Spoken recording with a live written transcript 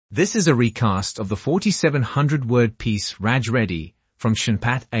This is a recast of the 4,700-word piece Reddy from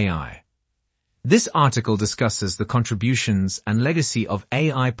Shinpat AI. This article discusses the contributions and legacy of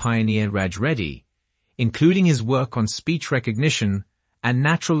AI pioneer Reddy, including his work on speech recognition and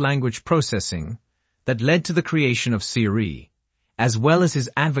natural language processing that led to the creation of Siri, as well as his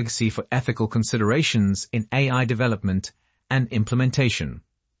advocacy for ethical considerations in AI development and implementation.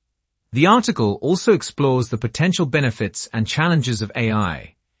 The article also explores the potential benefits and challenges of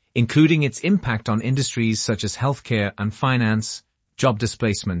AI, including its impact on industries such as healthcare and finance, job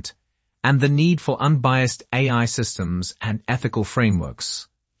displacement, and the need for unbiased AI systems and ethical frameworks.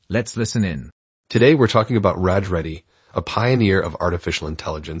 Let's listen in. Today we're talking about Reddy, a pioneer of artificial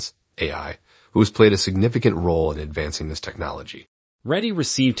intelligence, AI, who has played a significant role in advancing this technology. Reddy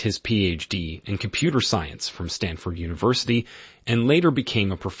received his PhD in computer science from Stanford University and later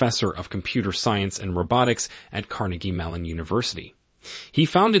became a professor of computer science and robotics at Carnegie Mellon University. He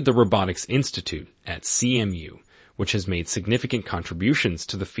founded the Robotics Institute at CMU, which has made significant contributions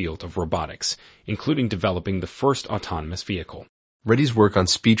to the field of robotics, including developing the first autonomous vehicle. Reddy's work on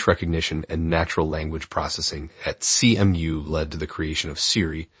speech recognition and natural language processing at CMU led to the creation of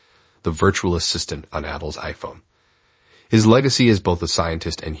Siri, the virtual assistant on Apple's iPhone. His legacy as both a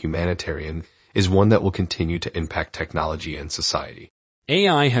scientist and humanitarian is one that will continue to impact technology and society.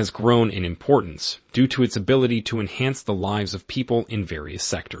 AI has grown in importance due to its ability to enhance the lives of people in various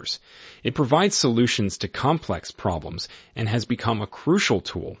sectors. It provides solutions to complex problems and has become a crucial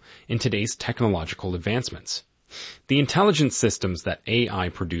tool in today's technological advancements. The intelligent systems that AI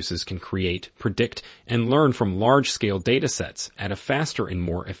produces can create, predict, and learn from large-scale datasets at a faster and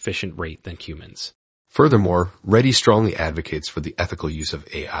more efficient rate than humans. Furthermore, Reddy strongly advocates for the ethical use of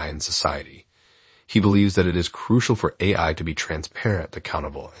AI in society. He believes that it is crucial for AI to be transparent,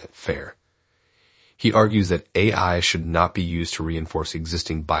 accountable, and fair. He argues that AI should not be used to reinforce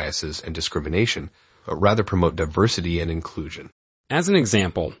existing biases and discrimination, but rather promote diversity and inclusion. As an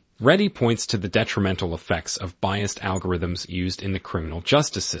example, Reddy points to the detrimental effects of biased algorithms used in the criminal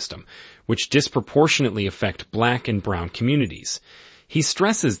justice system, which disproportionately affect Black and brown communities. He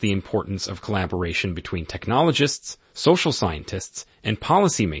stresses the importance of collaboration between technologists, social scientists, and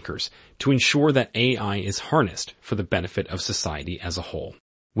policymakers to ensure that AI is harnessed for the benefit of society as a whole.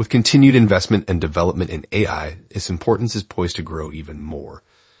 With continued investment and development in AI, its importance is poised to grow even more.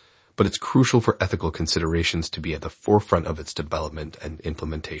 But it's crucial for ethical considerations to be at the forefront of its development and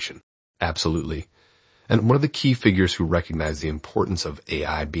implementation. Absolutely. And one of the key figures who recognized the importance of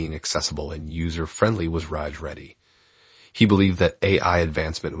AI being accessible and user-friendly was Reddy. He believed that AI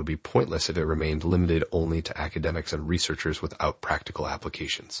advancement would be pointless if it remained limited only to academics and researchers without practical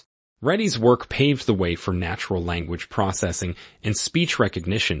applications. Reddy's work paved the way for natural language processing and speech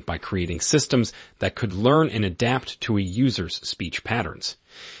recognition by creating systems that could learn and adapt to a user's speech patterns.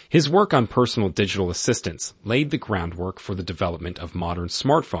 His work on personal digital assistants laid the groundwork for the development of modern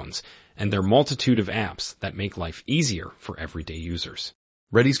smartphones and their multitude of apps that make life easier for everyday users.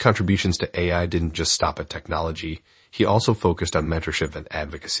 Reddy's contributions to AI didn't just stop at technology. He also focused on mentorship and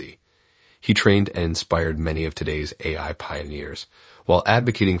advocacy. He trained and inspired many of today's AI pioneers, while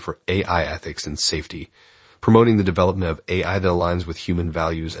advocating for AI ethics and safety, promoting the development of AI that aligns with human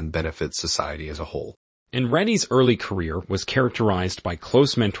values and benefits society as a whole. And Reddy's early career was characterized by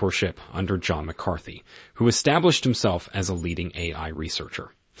close mentorship under John McCarthy, who established himself as a leading AI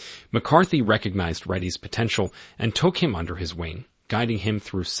researcher. McCarthy recognized Reddy's potential and took him under his wing, guiding him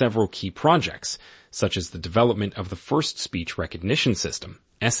through several key projects, such as the development of the first speech recognition system,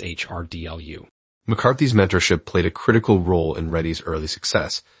 SHRDLU. McCarthy's mentorship played a critical role in Reddy's early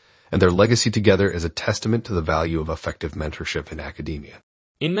success, and their legacy together is a testament to the value of effective mentorship in academia.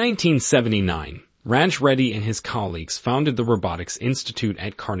 In 1979, Reddy and his colleagues founded the Robotics Institute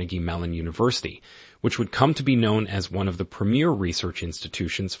at Carnegie Mellon University, which would come to be known as one of the premier research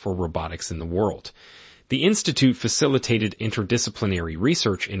institutions for robotics in the world. The institute facilitated interdisciplinary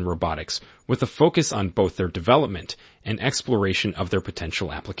research in robotics with a focus on both their development and exploration of their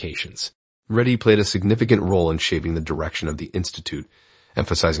potential applications. Reddy played a significant role in shaping the direction of the institute,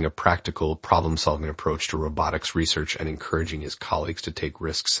 emphasizing a practical, problem-solving approach to robotics research and encouraging his colleagues to take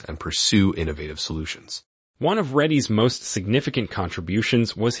risks and pursue innovative solutions. One of Reddy's most significant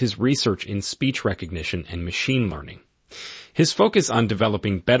contributions was his research in speech recognition and machine learning. His focus on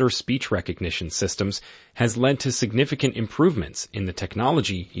developing better speech recognition systems has led to significant improvements in the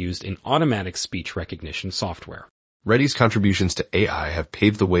technology used in automatic speech recognition software. Reddy's contributions to AI have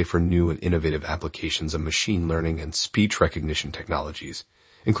paved the way for new and innovative applications of machine learning and speech recognition technologies,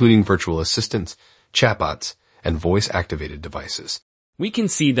 including virtual assistants, chatbots, and voice-activated devices. We can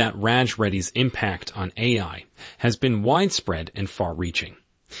see that Reddy's impact on AI has been widespread and far-reaching.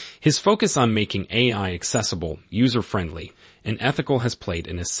 His focus on making AI accessible, user-friendly, and ethical has played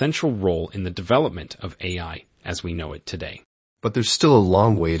an essential role in the development of AI as we know it today. But there's still a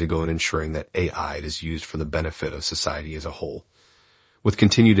long way to go in ensuring that AI is used for the benefit of society as a whole. With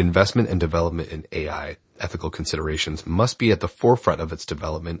continued investment and development in AI, ethical considerations must be at the forefront of its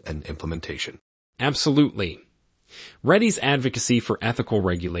development and implementation. Absolutely. Reddy's advocacy for ethical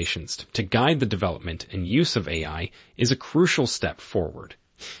regulations to guide the development and use of AI is a crucial step forward.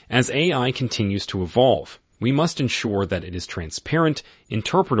 As AI continues to evolve, we must ensure that it is transparent,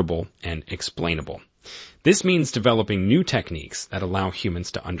 interpretable, and explainable. This means developing new techniques that allow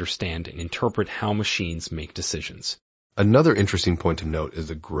humans to understand and interpret how machines make decisions. Another interesting point to note is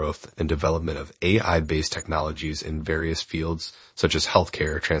the growth and development of AI-based technologies in various fields such as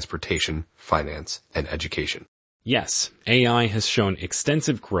healthcare, transportation, finance, and education. Yes, AI has shown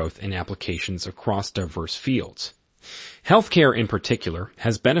extensive growth in applications across diverse fields. Healthcare in particular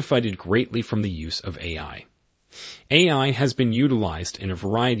has benefited greatly from the use of AI. AI has been utilized in a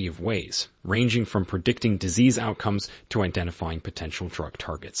variety of ways, ranging from predicting disease outcomes to identifying potential drug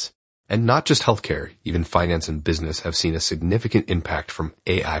targets. And not just healthcare, even finance and business have seen a significant impact from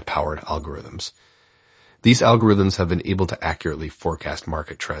AI-powered algorithms. These algorithms have been able to accurately forecast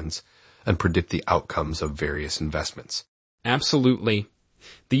market trends and predict the outcomes of various investments. Absolutely.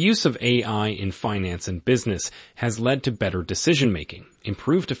 The use of AI in finance and business has led to better decision-making,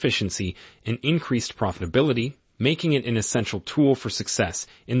 improved efficiency, and increased profitability, making it an essential tool for success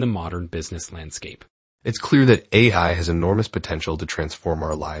in the modern business landscape. It's clear that AI has enormous potential to transform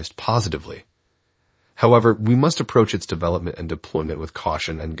our lives positively. However, we must approach its development and deployment with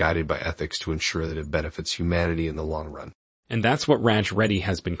caution and guided by ethics to ensure that it benefits humanity in the long run. And that's what Reddy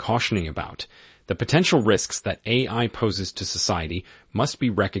has been cautioning about. The potential risks that AI poses to society must be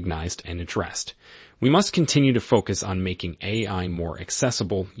recognized and addressed. We must continue to focus on making AI more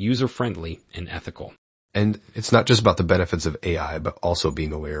accessible, user-friendly, and ethical. And it's not just about the benefits of AI, but also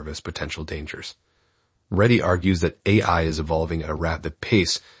being aware of its potential dangers. Reddy argues that AI is evolving at a rapid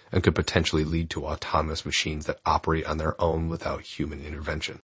pace and could potentially lead to autonomous machines that operate on their own without human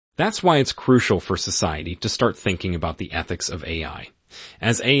intervention. That's why it's crucial for society to start thinking about the ethics of AI.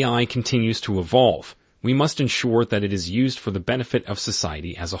 As AI continues to evolve, we must ensure that it is used for the benefit of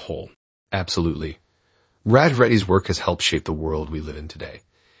society as a whole. Absolutely. Reddy's work has helped shape the world we live in today.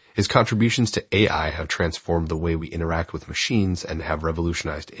 His contributions to AI have transformed the way we interact with machines and have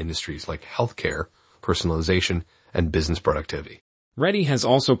revolutionized industries like healthcare, personalization, and business productivity. Reddy has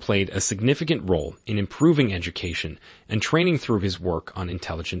also played a significant role in improving education and training through his work on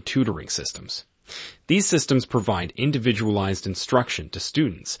intelligent tutoring systems. These systems provide individualized instruction to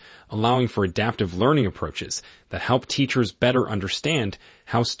students, allowing for adaptive learning approaches that help teachers better understand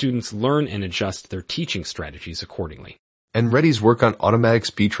how students learn and adjust their teaching strategies accordingly. And Reddy's work on automatic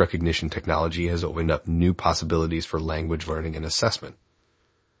speech recognition technology has opened up new possibilities for language learning and assessment.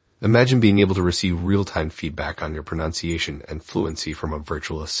 Imagine being able to receive real-time feedback on your pronunciation and fluency from a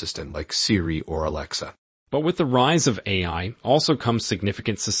virtual assistant like Siri or Alexa. But with the rise of AI also comes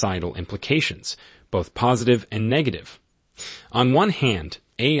significant societal implications, both positive and negative. On one hand,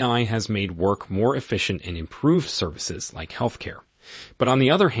 AI has made work more efficient and improved services like healthcare. But on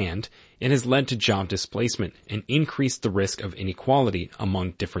the other hand, it has led to job displacement and increased the risk of inequality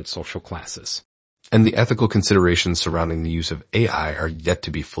among different social classes. And the ethical considerations surrounding the use of AI are yet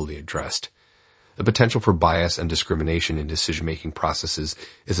to be fully addressed. The potential for bias and discrimination in decision-making processes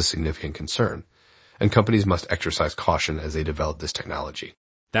is a significant concern, and companies must exercise caution as they develop this technology.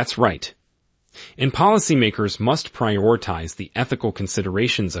 That's right. And policymakers must prioritize the ethical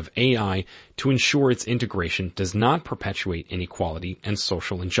considerations of AI to ensure its integration does not perpetuate inequality and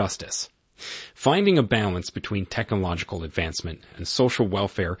social injustice. Finding a balance between technological advancement and social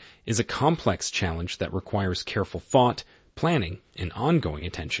welfare is a complex challenge that requires careful thought, planning, and ongoing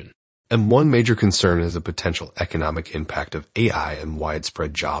attention. And one major concern is the potential economic impact of AI and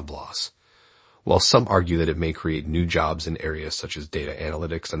widespread job loss. While some argue that it may create new jobs in areas such as data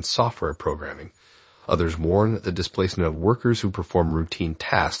analytics and software programming, others warn that the displacement of workers who perform routine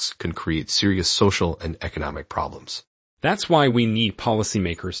tasks can create serious social and economic problems. That's why we need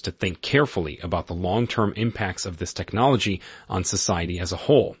policymakers to think carefully about the long-term impacts of this technology on society as a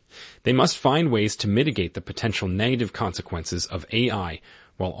whole. They must find ways to mitigate the potential negative consequences of AI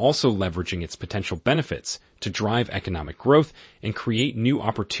while also leveraging its potential benefits to drive economic growth and create new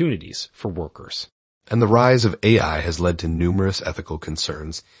opportunities for workers. And the rise of AI has led to numerous ethical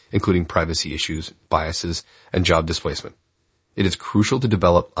concerns, including privacy issues, biases, and job displacement. It is crucial to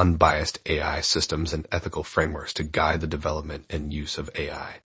develop unbiased AI systems and ethical frameworks to guide the development and use of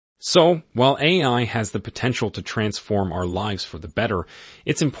AI. So, while AI has the potential to transform our lives for the better,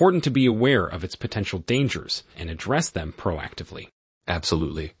 it's important to be aware of its potential dangers and address them proactively.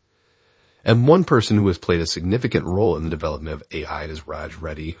 Absolutely. And one person who has played a significant role in the development of AI is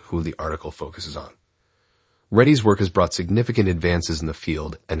Reddy, who the article focuses on. Reddy's work has brought significant advances in the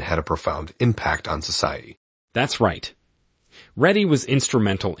field and had a profound impact on society. That's right. Reddy was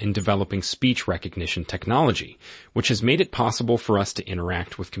instrumental in developing speech recognition technology, which has made it possible for us to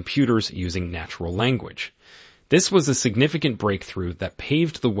interact with computers using natural language. This was a significant breakthrough that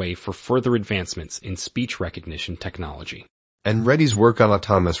paved the way for further advancements in speech recognition technology. And Reddy's work on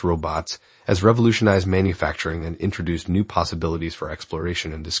autonomous robots has revolutionized manufacturing and introduced new possibilities for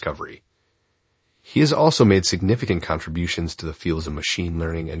exploration and discovery. He has also made significant contributions to the fields of machine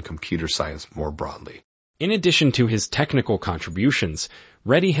learning and computer science more broadly. In addition to his technical contributions,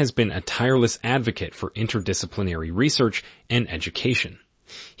 Reddy has been a tireless advocate for interdisciplinary research and education.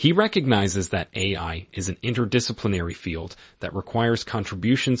 He recognizes that AI is an interdisciplinary field that requires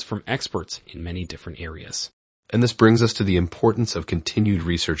contributions from experts in many different areas. And this brings us to the importance of continued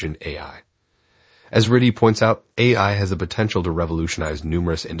research in AI. As Reddy points out, AI has the potential to revolutionize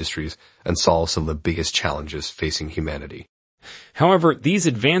numerous industries and solve some of the biggest challenges facing humanity. However, these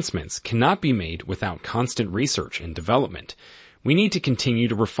advancements cannot be made without constant research and development. We need to continue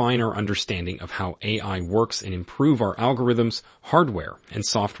to refine our understanding of how AI works and improve our algorithms, hardware, and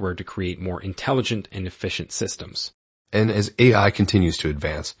software to create more intelligent and efficient systems. And as AI continues to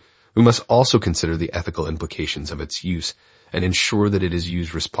advance, we must also consider the ethical implications of its use and ensure that it is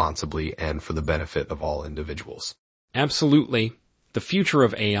used responsibly and for the benefit of all individuals. Absolutely. The future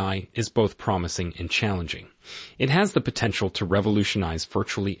of AI is both promising and challenging. It has the potential to revolutionize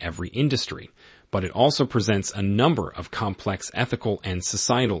virtually every industry, but it also presents a number of complex ethical and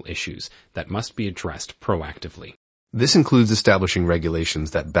societal issues that must be addressed proactively. This includes establishing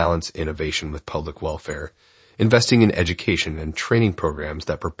regulations that balance innovation with public welfare, investing in education and training programs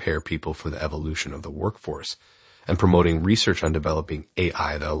that prepare people for the evolution of the workforce, and promoting research on developing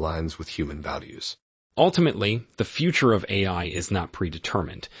AI that aligns with human values. Ultimately, the future of AI is not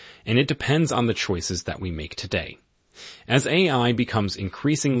predetermined, and it depends on the choices that we make today. As AI becomes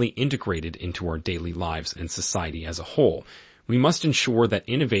increasingly integrated into our daily lives and society as a whole, we must ensure that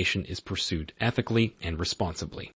innovation is pursued ethically and responsibly.